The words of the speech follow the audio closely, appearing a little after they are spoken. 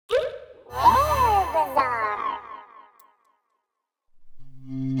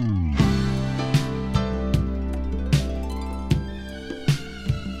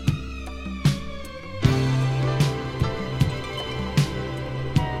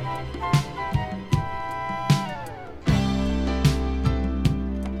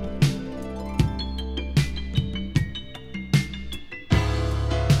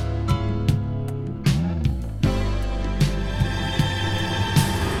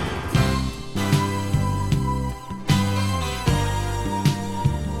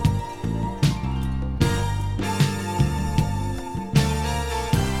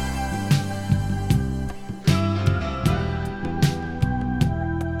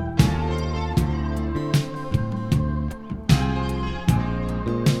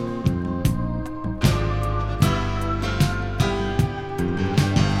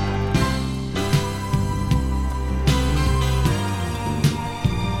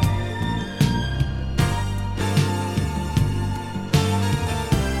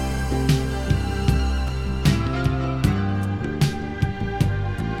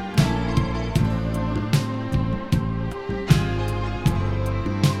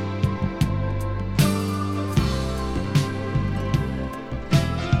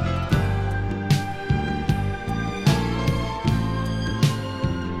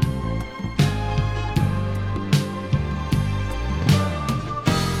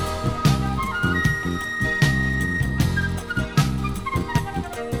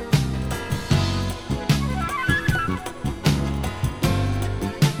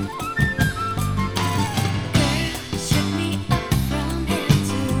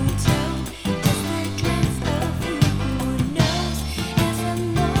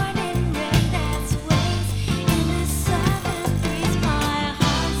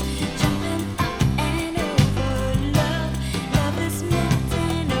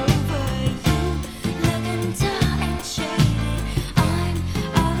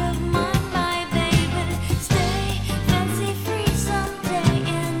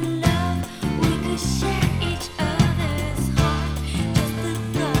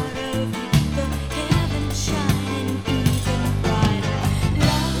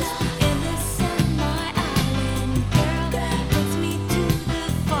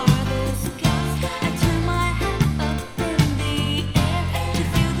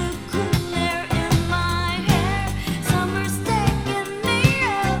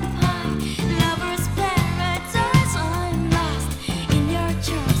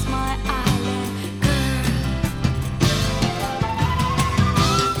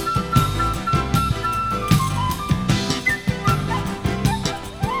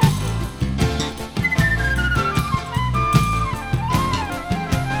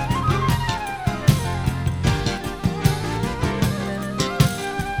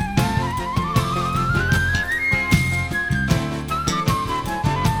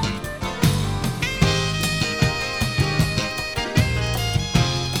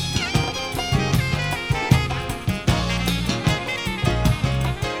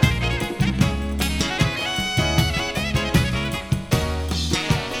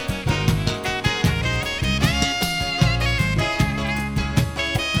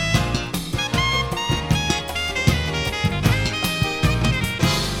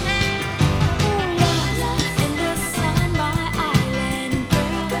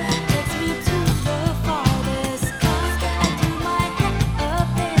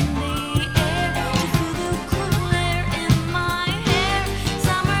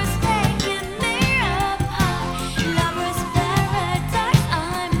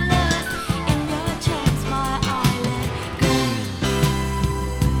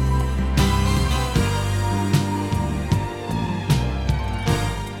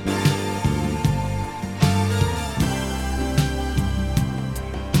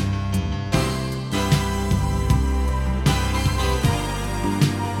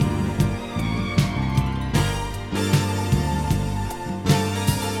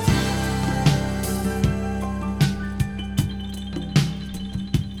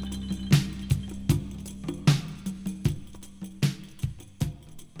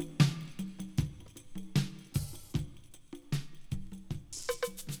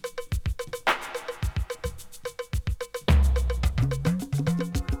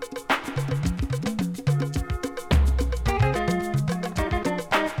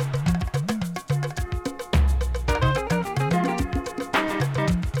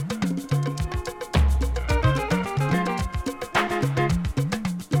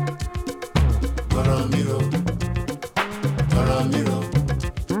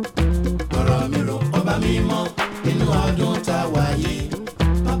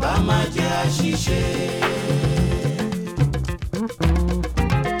àṣìṣe.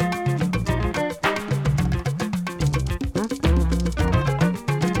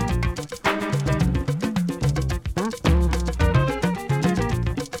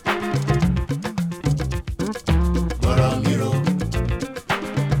 Gbọ́rọ̀ mi rò,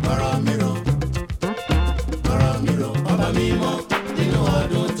 gbọ́rọ̀ mi rò, gbọ́rọ̀ mi rò, ọba mímọ́ nínú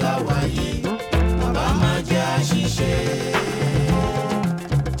ọdún tá a wà yìí, bàbá má jẹ́ àṣìṣe.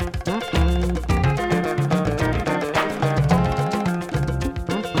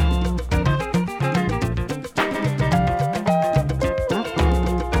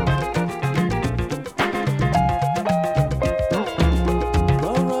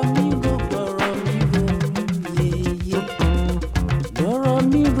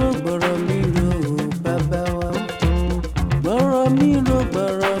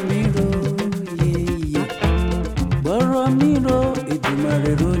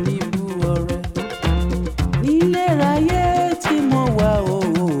 Èdùmàrè ro níbú ọrẹ nílé ráyé tí mo wà o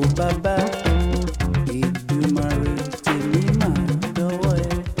bàbá. Èdùmàrè tèmi máa dọ́wọ́ ẹ.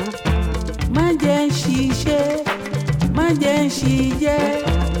 Má jẹ́ ń ṣiṣẹ́, má jẹ́ ń ṣijẹ́,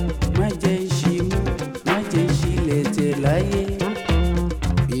 má jẹ́ ń ṣimú, má jẹ́ ń ṣilẹ̀ tẹ̀ láyé.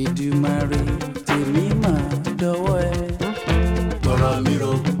 Èdùmàrè tèmi máa dọ́wọ́ ẹ. Gbọ́rọ̀ mi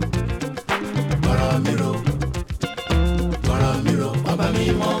rò, gbọ́rọ̀ mi rò, gbọ́rọ̀ mi rò, ọba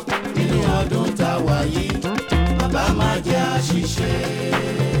mímọ́ nínú ọdún tá a wà yìí, bàbá má jẹ́ àṣìṣe.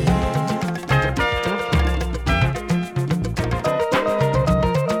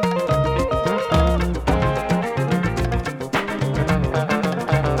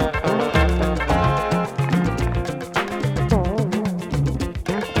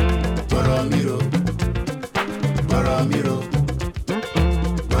 Gbọ́rọ̀ mi rò, gbọ́rọ̀ mi rò,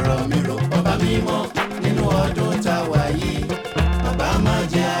 gbọ́rọ̀ mi rò, ọba mímọ́ nínú ọdún tá a wà yìí, bàbá má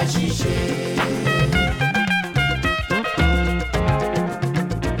jẹ́ àṣìṣe.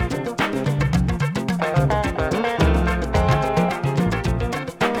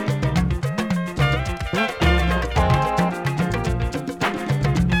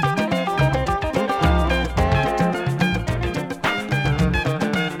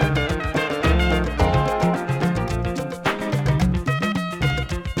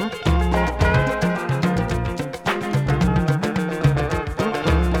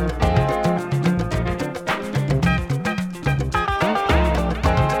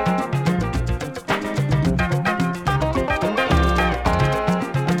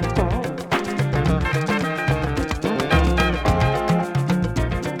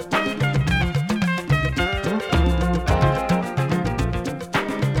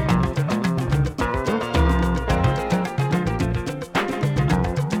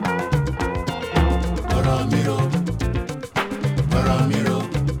 Gbọ́rọ̀ mi rò, gbọ́rọ̀ mi rò,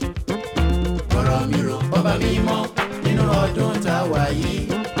 gbọ́rọ̀ mi rò, ọba mímọ́ nínú ọdún tá a wà yìí,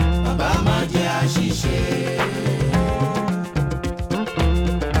 bàbá má jẹ́ àṣìṣe.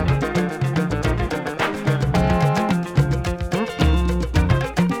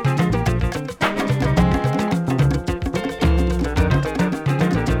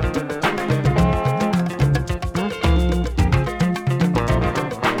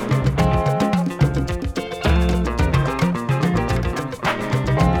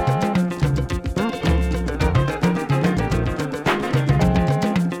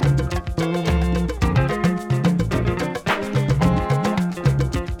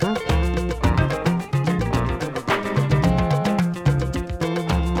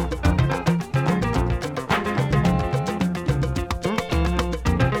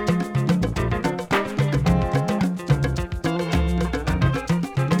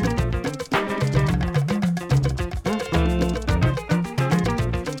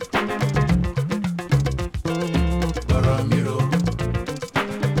 Gbọ́rọ̀ mi rò,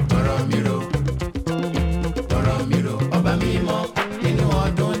 gbọ́rọ̀ mi rò, gbọ́rọ̀ mi rò, ọba mímọ́ nínú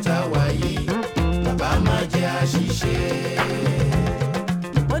ọdún tá a wà yìí, bàbá má jẹ́ àṣìṣe.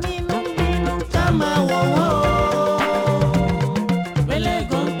 Onínú ń bínú Ká máa wọ̀ wọ́n o,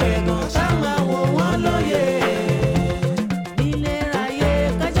 pẹ̀lẹ́gàn pẹ̀gàn, ká máa wọ̀ wọ́n lóye. nílé ráyé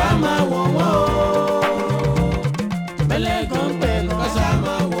Ká kájà máa wọ̀ wọ́n o, pẹ̀lẹ́gàn pẹ̀gàn, ká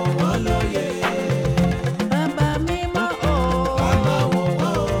máa wọ̀ wọ́n lóye. bàbá mímọ́ o. Ká máa wọ̀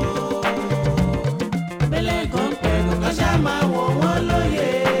wọ́n o, pẹ̀lẹ́gàn pẹ̀gàn, ká máa wọ̀ wọ́n lóye.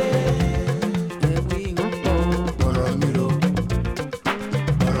 Ẹ̀wí ń bọ̀. Gbọ́rọ̀ mi rò,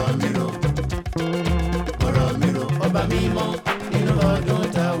 gbọ́rọ̀ mi rò, gbọ́rọ̀ mi rò, ọba mímọ́ nínú ọdún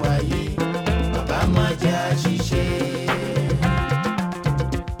tá a wà yìí, bàbá má jẹ́ àṣìṣe.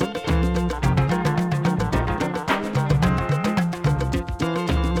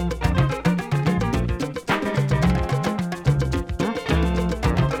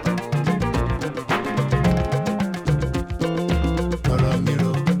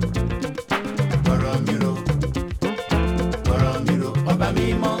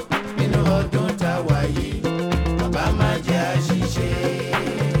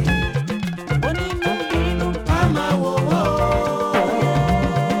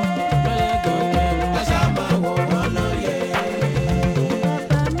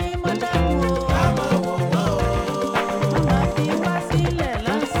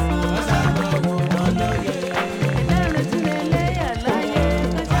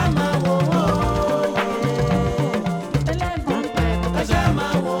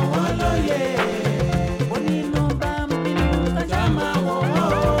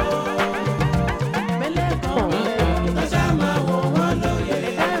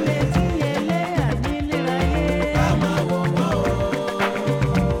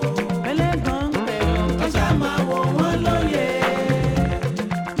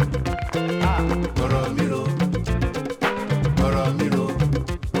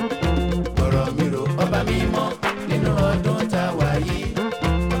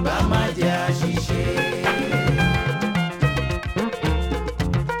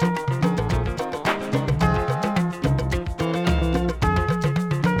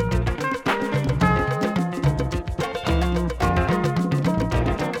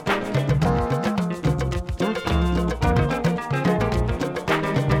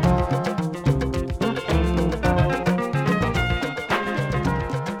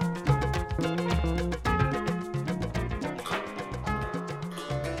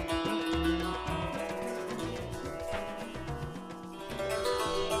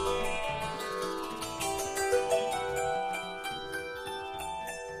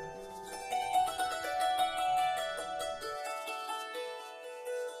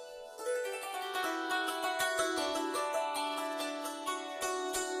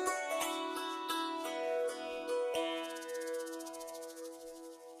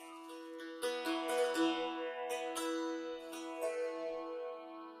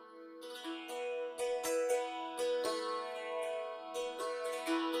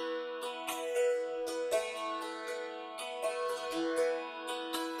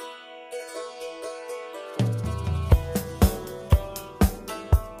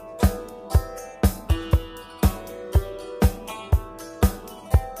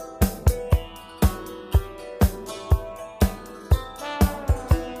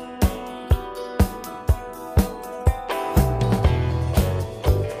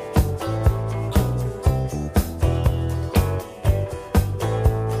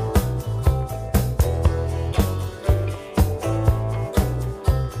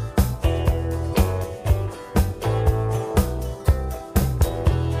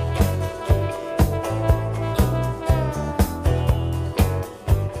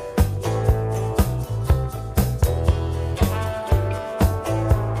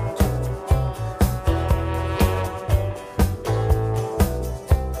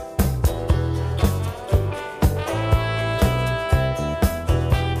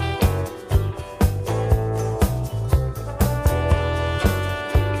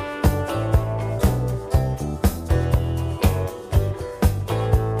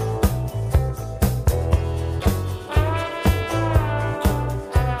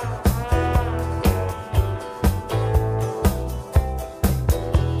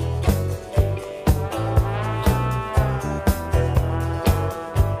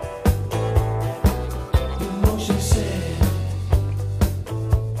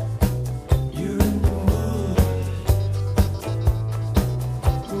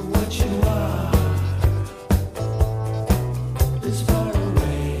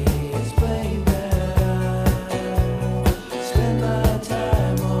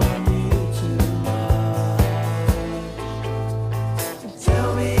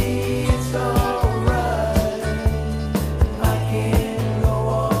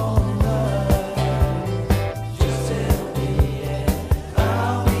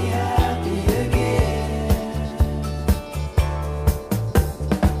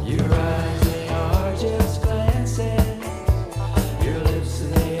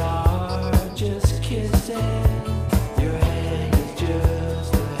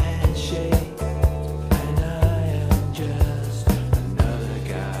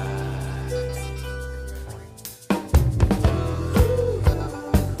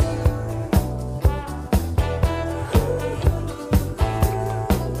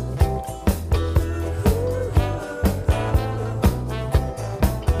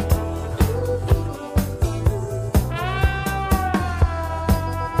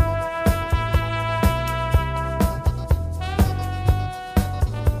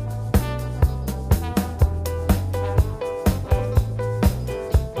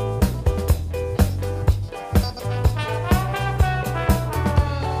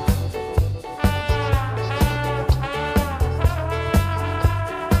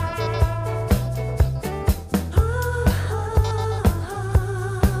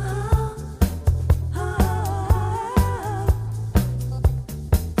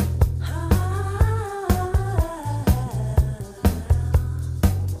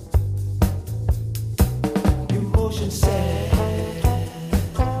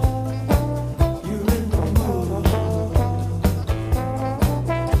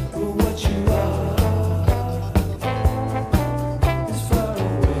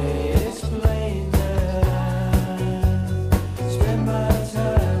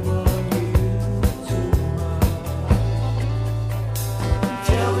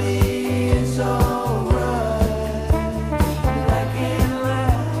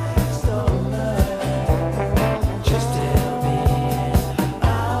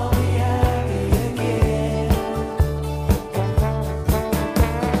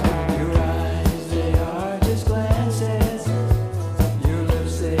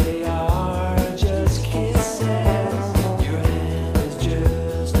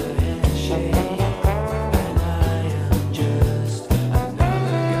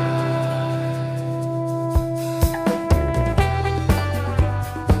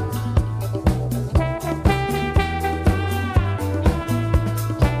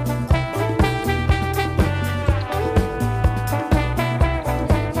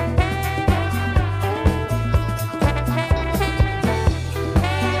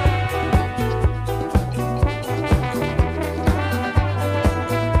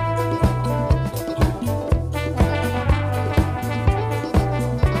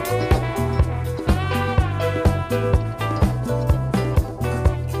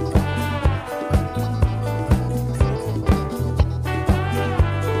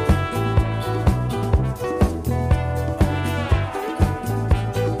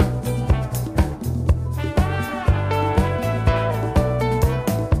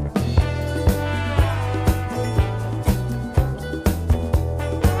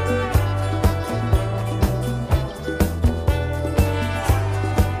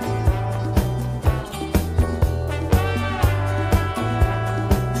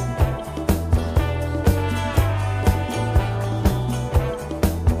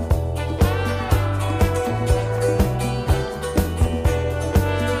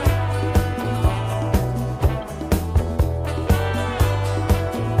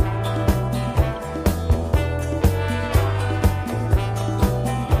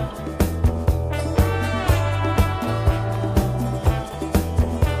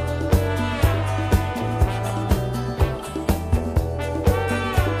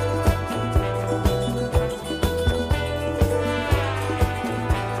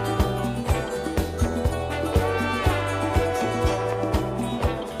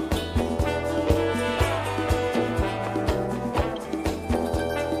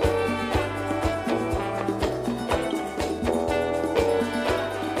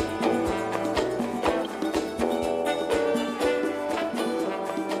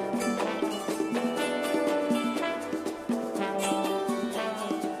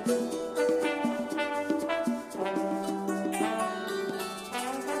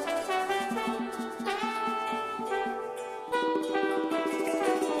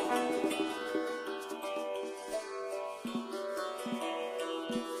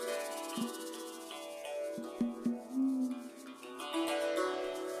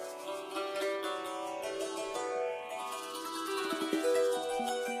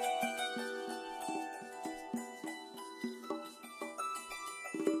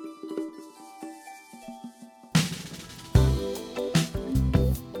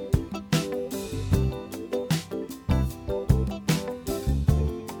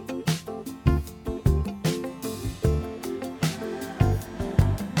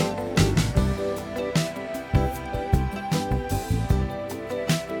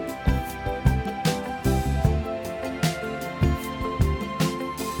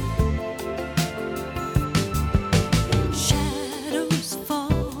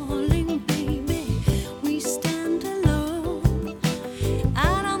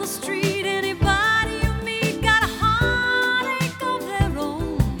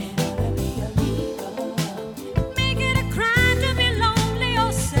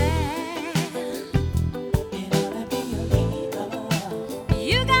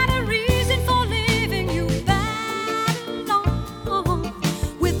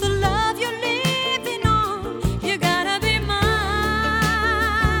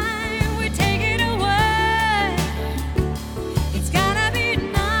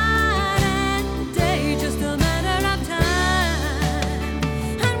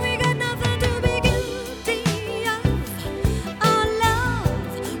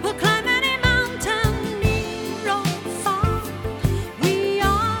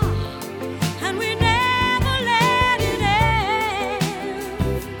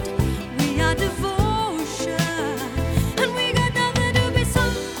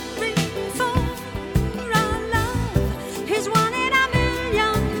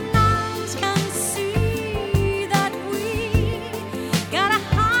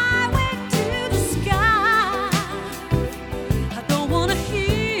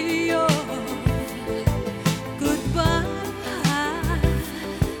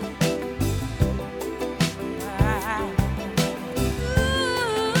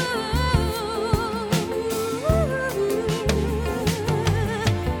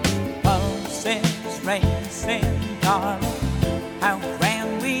 darling, how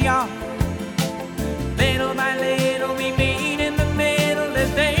grand we are. Little by little we meet in the middle.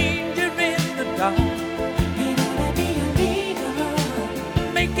 There's danger in the dark. You gotta be a leader.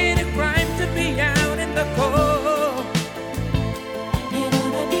 Make it a crime to be out in the cold. You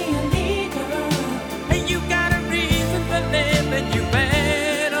gotta be a leader. And you got a reason for living. You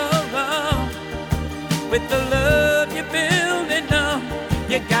better run with the love you're building up.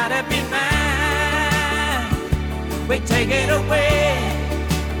 You gotta be mine. We take it away.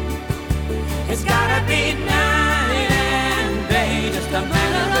 It's gotta be night and day, just a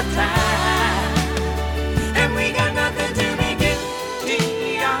matter of time. And we got nothing to be guilty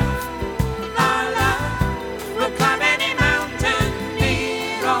of. Our love will climb any mountain,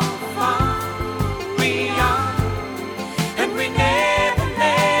 near or far. We are, and we never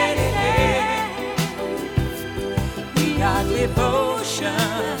let it end. We are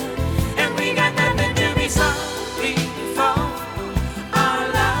devotion, and we got nothing to be sorry for. Our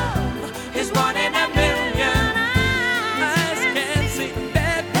love is one in a million. Eyes can't see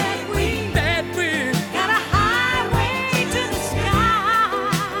that we got a highway to the sky.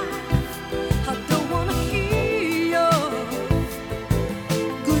 I don't wanna hear your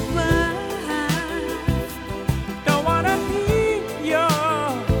goodbye. Don't wanna hear your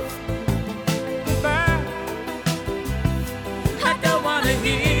goodbye. I don't wanna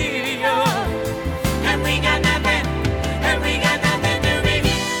hear your. And we got nothing, and we got nothing to be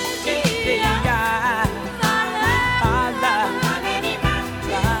guilty of. Our love, on any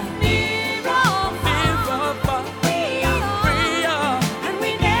mountain, near or far. We are, and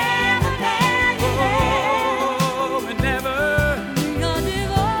we never let it end. Oh, we never. We are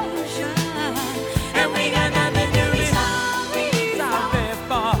devotion, and we got nothing to be sorry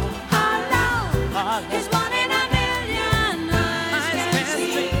for. Our love is one in a million. Eyes can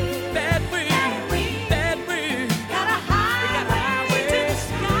see that we got a highway to the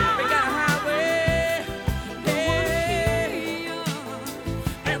sky. We got a highway,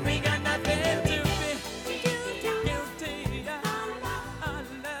 yeah. And we got nothing to be guilty of. Our love.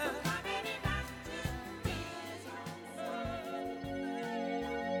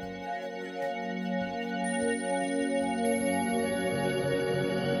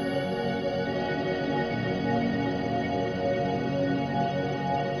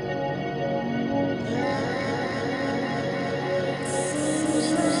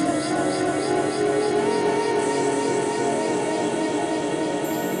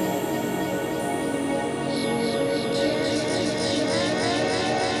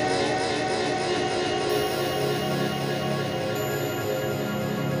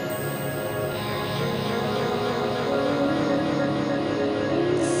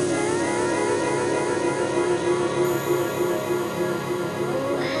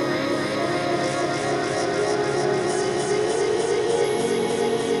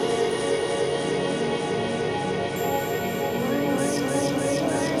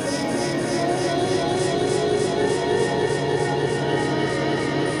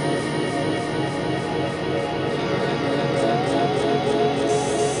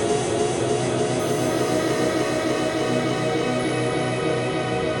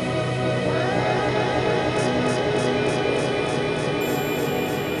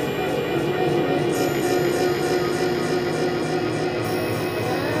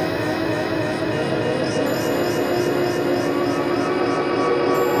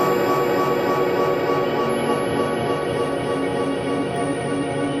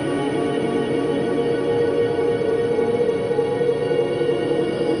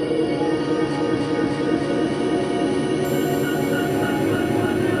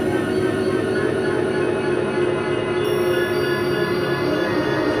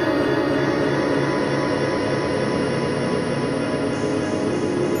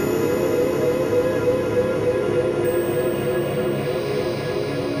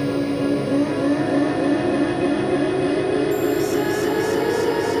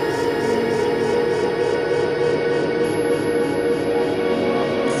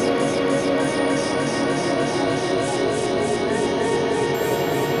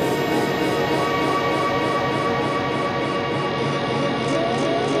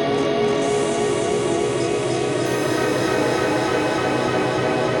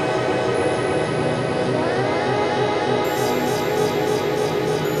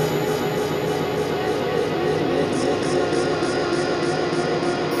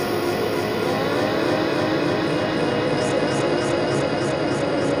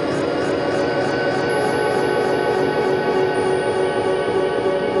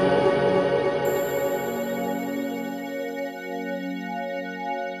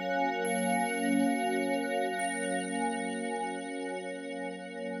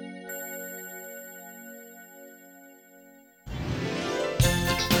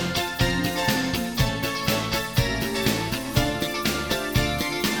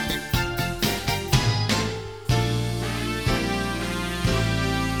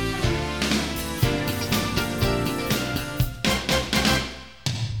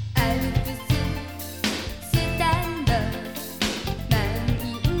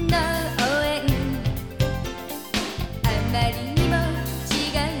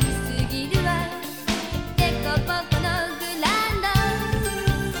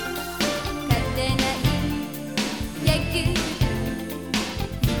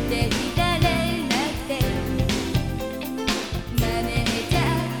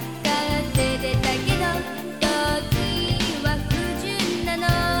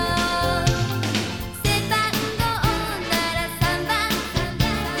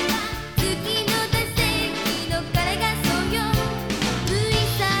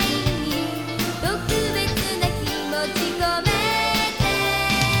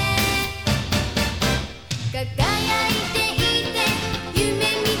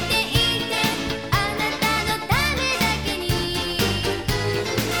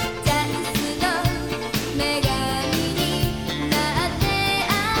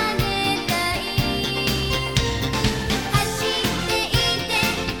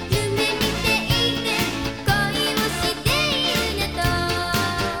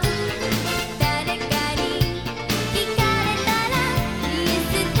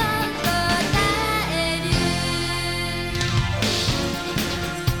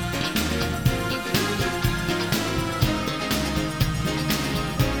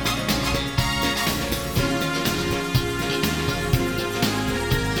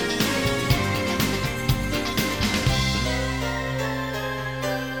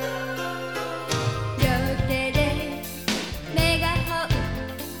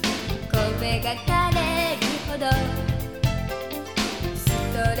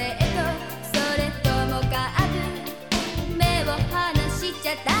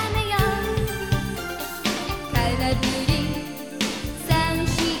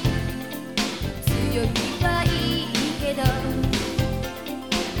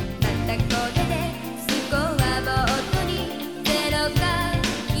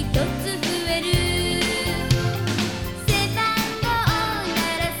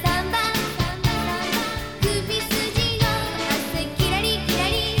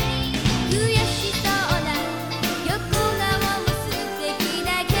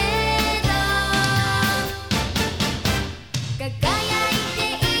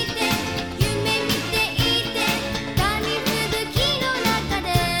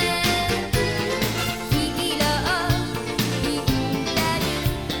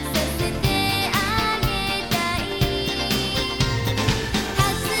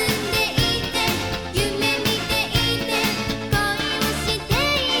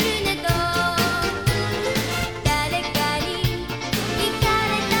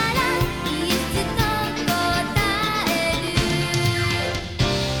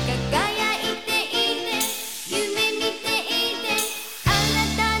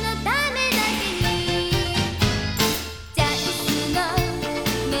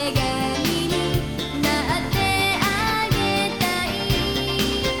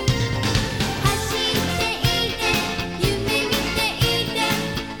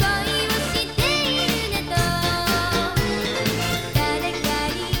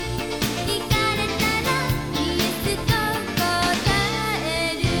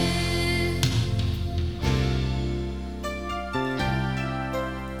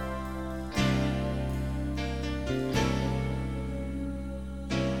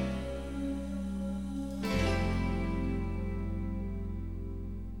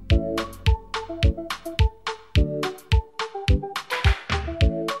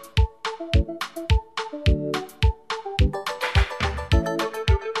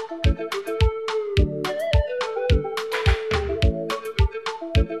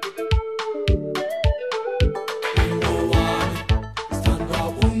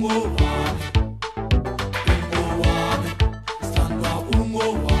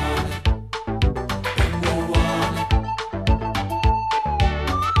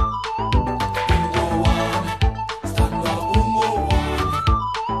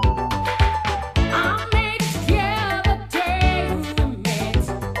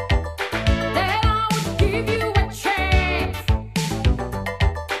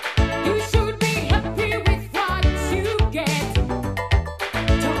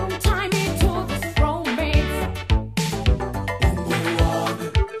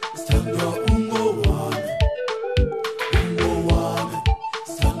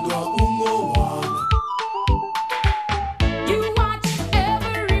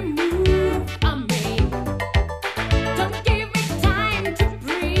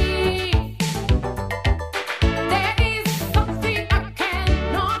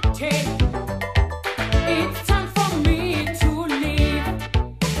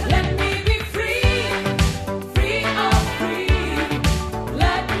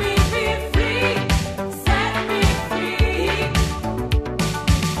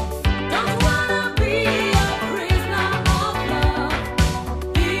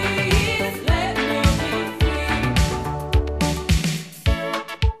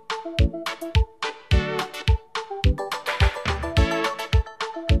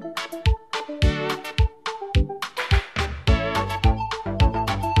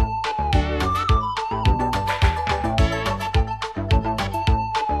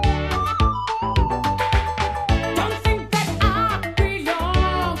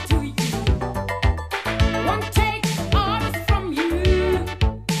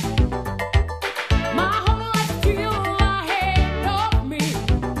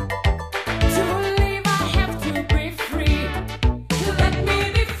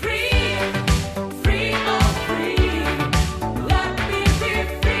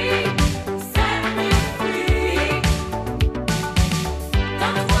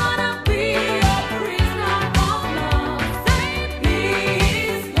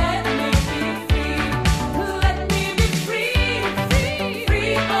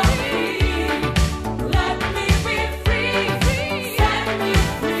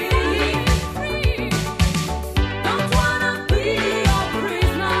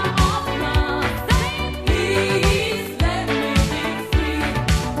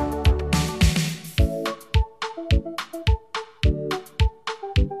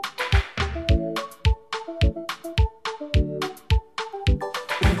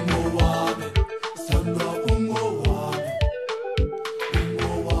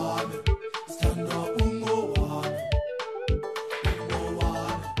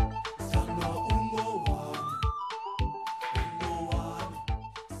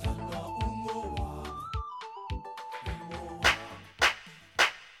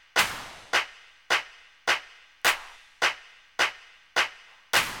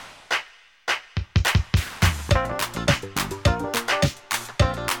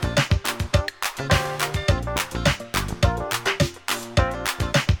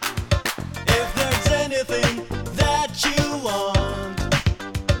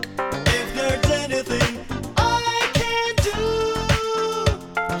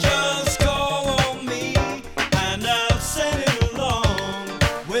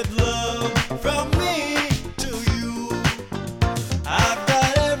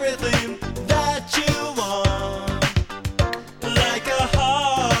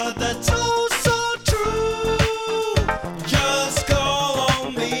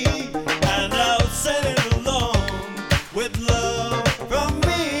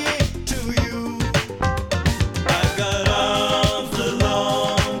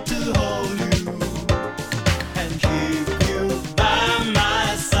 Keep you by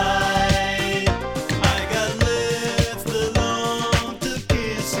my side.